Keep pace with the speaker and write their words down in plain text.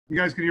You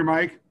guys can hear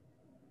Mike?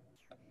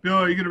 Bill,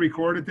 are you going to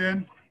record it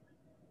then?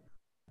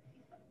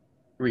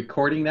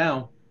 Recording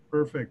now.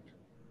 Perfect.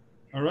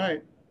 All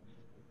right.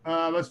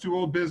 Let's do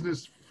old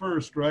business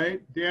first,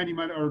 right? Dan, you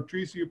might, or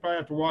Teresa, you probably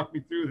have to walk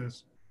me through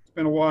this. It's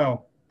been a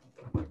while.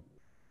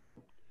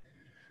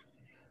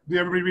 Did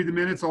everybody read the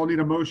minutes? I'll need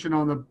a motion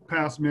on the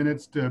past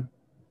minutes to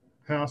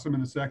pass them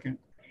in a second.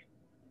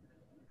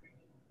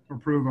 Or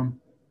approve them.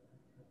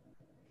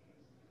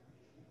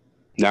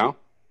 Now?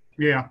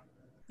 Yeah.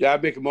 Yeah,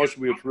 I'd make a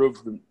motion. We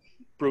approve the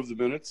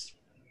minutes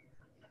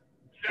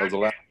of the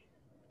last.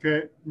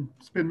 Okay.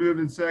 It's been moved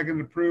and seconded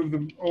to approve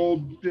the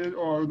old bit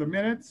or the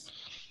minutes.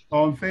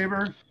 All in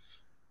favor?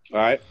 All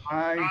right.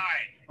 Aye. Aye.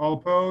 All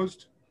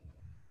opposed?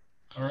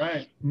 All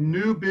right.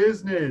 New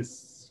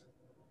business.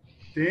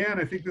 Dan,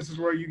 I think this is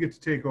where you get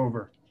to take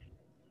over.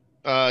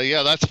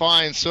 Yeah, that's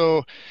fine.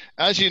 So,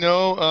 as you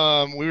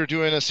know, we were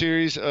doing a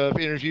series of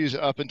interviews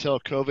up until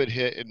COVID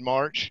hit in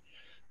March.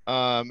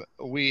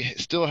 We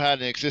still had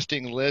an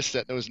existing list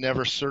that was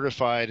never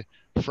certified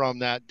from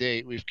that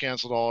date. We've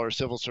canceled all our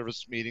civil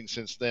service meetings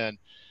since then.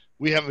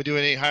 We haven't been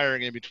doing any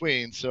hiring in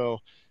between, so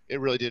it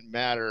really didn't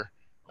matter.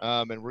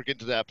 And we're getting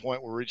to that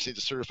point where we just need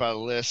to certify the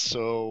list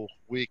so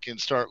we can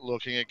start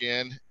looking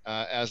again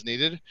as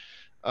needed.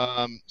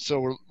 So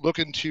we're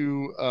looking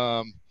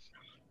to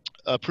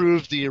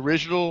approve the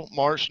original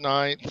March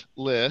 9th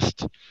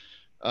list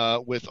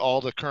with all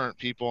the current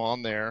people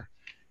on there,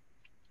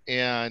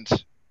 and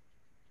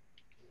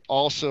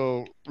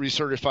also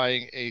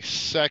recertifying a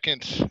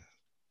second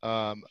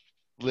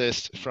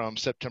list from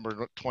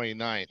September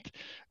 29th.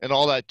 And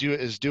all that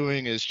is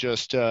doing is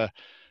just the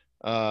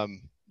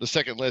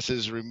second list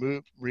is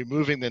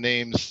removing the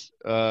names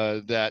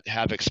that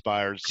have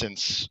expired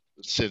since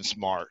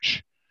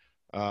March.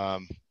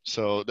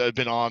 So they've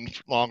been on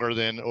longer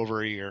than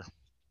over a year.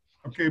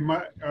 Okay,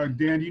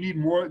 Dan, you need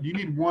more. You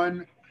need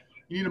one.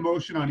 You need a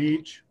motion on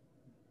each.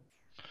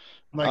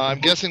 I'm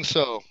guessing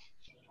so.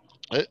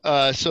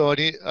 So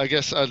I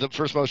guess the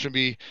first motion would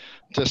be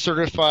to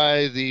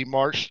certify the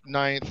March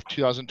 9th,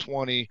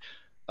 2020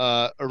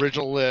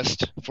 original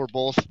list for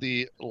both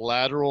the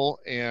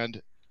lateral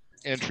and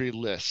entry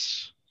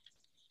lists.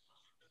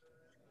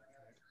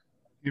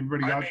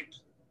 Everybody got?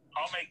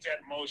 I'll make that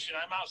motion.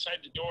 I'm outside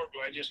the door. Do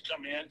I just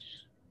come in?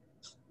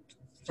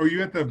 Oh,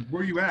 you at the?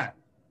 Where are you at?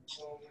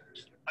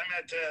 I'm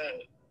at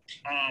the.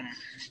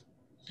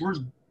 Where's?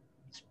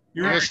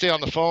 You're gonna stay on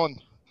the phone.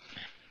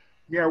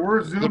 Yeah,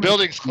 we're Zoom. The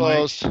building's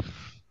closed. Oh.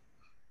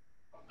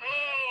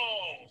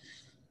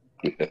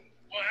 Well,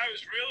 I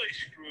was really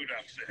screwed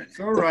up then. It's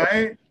all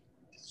right.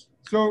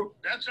 So.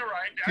 That's all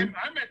right. I'm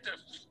at the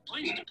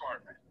police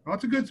department. Well,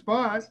 that's a good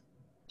spot.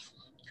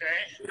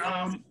 Okay.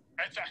 I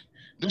thought.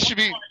 This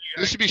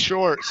should be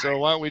short. So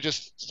why don't we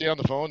just stay on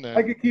the phone then?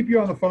 I could keep you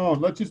on the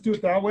phone. Let's just do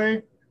it that way.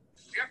 Yep.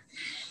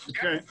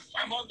 Okay. Yep.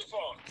 I'm on the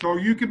phone. So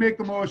you can make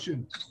the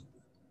motion.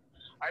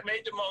 I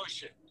made the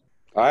motion.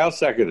 I'll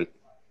second it.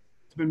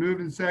 It's been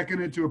moved and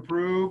seconded to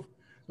approve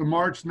the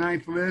March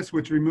 9th list,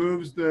 which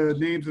removes the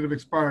names that have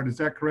expired. Is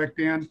that correct,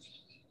 Dan?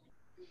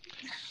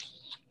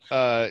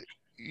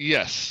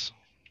 Yes.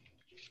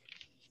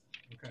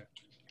 Okay.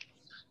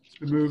 It's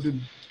been moved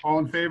and all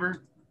in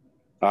favor?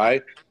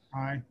 Aye.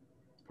 Aye.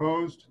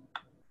 Opposed?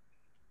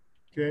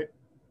 Okay.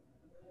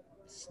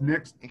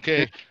 Next.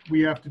 Okay.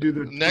 We have to do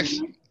the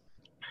next.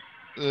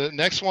 The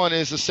next one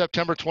is the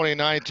September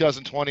 29th,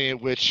 2020,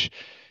 which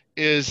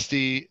is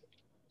the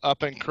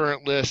up and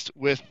current list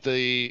with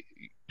the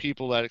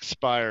people that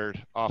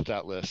expired off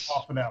that list.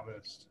 Off of that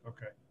list.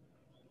 Okay.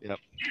 Yep.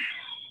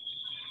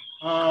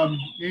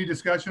 Any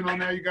discussion on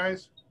that, you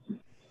guys?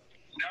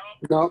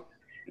 No.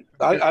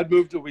 I'd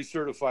move till we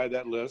certify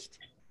that list.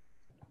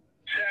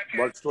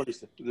 March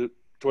 22nd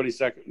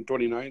and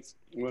 29th.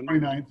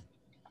 29th.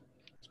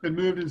 It's been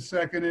moved and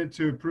seconded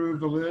to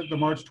approve the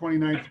March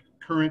 29th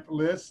current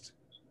list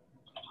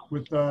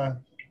with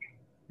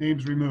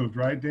names removed,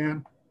 right,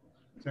 Dan?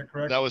 Is that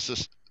correct? That was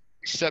the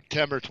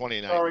September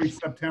 29th. Sorry,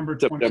 September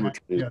 29th.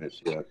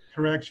 Yes. Yeah.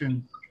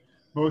 Correction.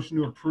 Motion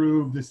to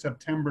approve the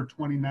September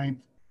 29th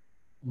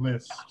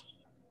list.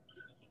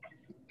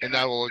 And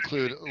that will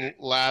include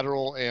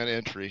lateral and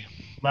entry.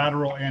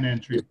 Lateral and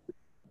entry.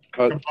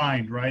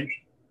 Combined, right?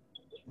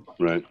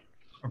 Right.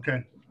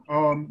 Okay.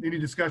 Any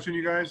discussion,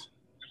 you guys?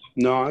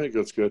 No, I think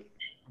that's good.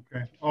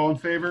 Okay. All in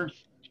favor?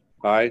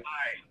 Aye.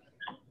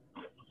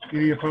 Aye.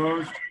 Any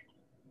opposed?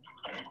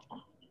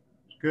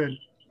 Good.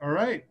 All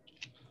right.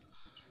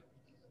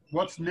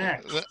 What's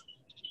next?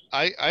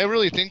 I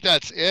really think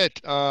that's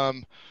it. All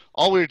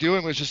we were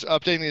doing was just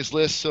updating these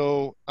lists.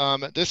 So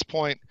at this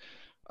point,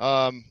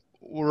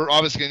 we're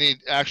obviously going to need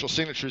actual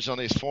signatures on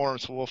these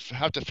forms. So we'll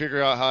have to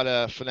figure out how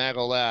to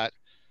finagle that.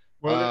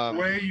 Well, the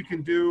way you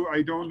can do,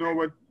 I don't know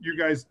what you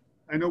guys,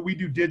 I know we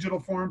do digital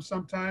forms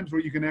sometimes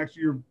where you can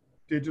actually, your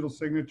digital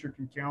signature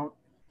can count.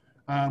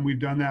 We've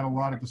done that a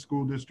lot at the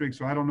school district.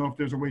 So I don't know if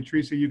there's a way,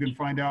 Teresa, you can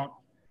find out,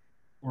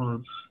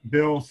 or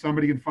Bill,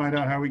 somebody can find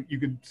out how you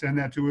could send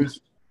that to us.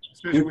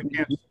 Especially we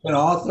can't. You can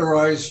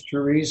authorize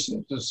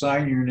Teresa to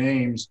sign your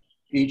names,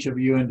 each of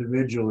you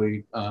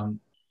individually.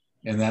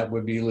 and that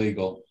would be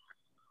legal.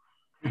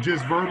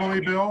 Just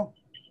verbally, Bill?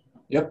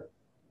 Yep.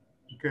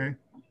 Okay.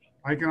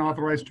 I can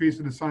authorize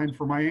Teresa to sign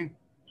for my,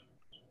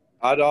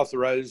 I'd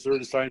authorize her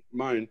to sign for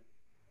mine.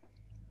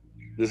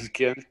 This is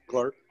Ken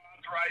Clark.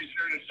 Authorize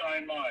her to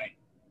sign mine.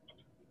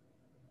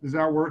 does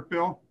that work,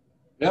 Bill?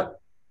 Yep.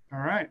 All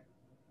right.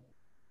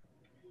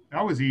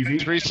 That was easy.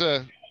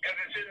 Teresa, Because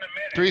it's in the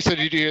minutes. Teresa,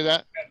 did you hear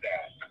that?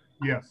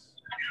 Yes.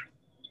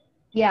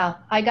 Yeah,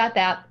 I got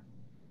that.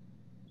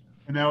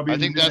 And that'll be I in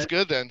the think that's minute.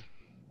 good then.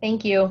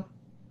 Thank you.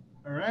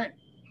 All right.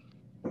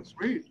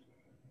 Sweet.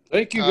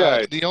 Thank you,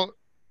 guys.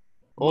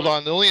 Hold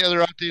on. The only other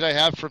update I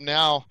have from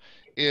now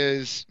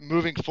is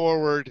moving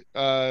forward.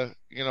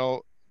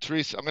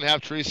 Teresa, I'm going to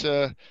have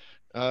Teresa.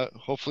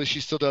 Hopefully, she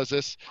still does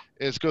this.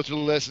 Is go through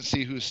the list and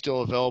see who's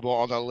still available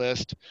on that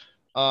list.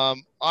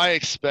 I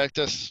expect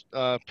us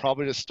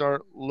probably to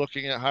start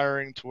looking at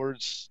hiring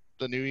towards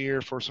the new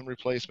year for some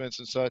replacements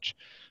and such.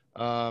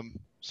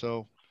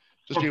 So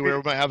just be aware.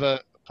 We might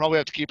probably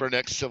have to keep our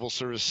next civil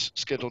service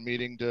scheduled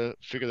meeting to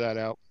figure that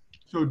out.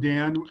 So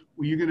Dan,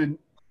 are you gonna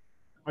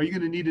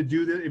need to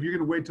do that? If you're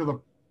gonna wait till the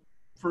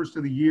first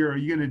of the year, are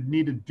you gonna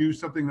need to do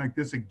something like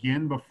this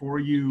again before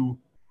you?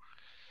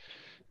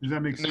 Does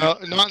that make sense? No,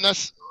 not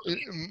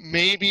necessarily.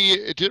 Maybe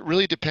it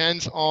really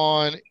depends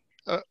on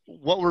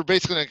what we're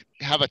basically going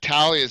to have a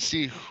tally and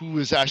see who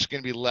is actually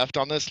going to be left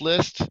on this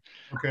list,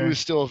 Okay. who is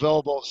still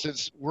available.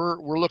 Since we're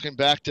looking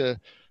back to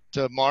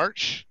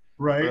March,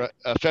 Right. or,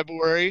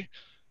 February.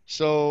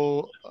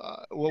 So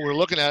what we're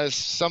looking at is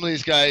some of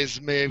these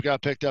guys may have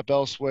got picked up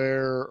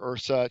elsewhere or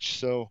such.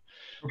 So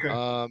Okay.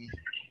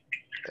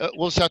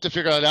 we'll just have to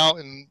figure that out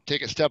and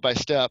take it step by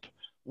step.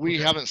 We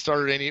Okay. haven't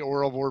started any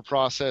oral board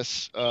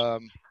process, or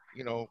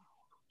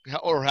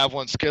have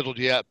one scheduled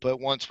yet. But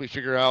once we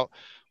figure out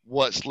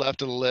what's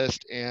left of the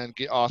list and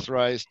get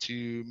authorized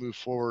to move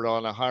forward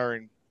on a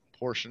hiring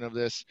portion of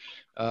this,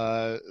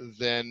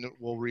 then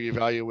we'll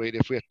reevaluate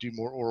if we have to do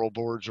more oral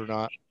boards or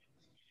not.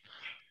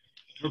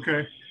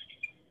 Okay.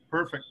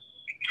 Perfect.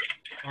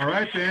 All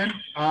right then.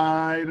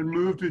 I'd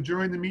move to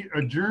adjourn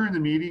the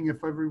meeting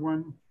if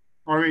everyone.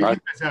 All right, you Right.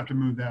 guys have to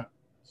move that.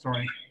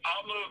 Sorry.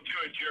 I'll move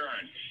to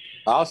adjourn.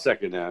 I'll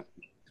second that.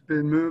 It's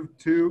been moved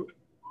to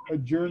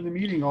adjourn the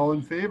meeting. All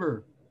in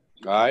favor?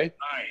 Aye.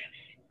 Aye.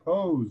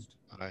 Opposed?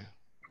 Aye.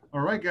 All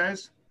right,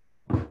 guys.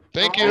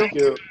 Thank you. Thank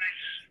you.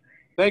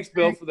 Thanks,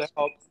 Bill, for the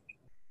help.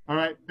 All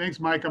right. Thanks,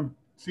 Mike.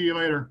 See you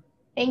later.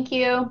 Thank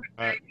you. All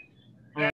right.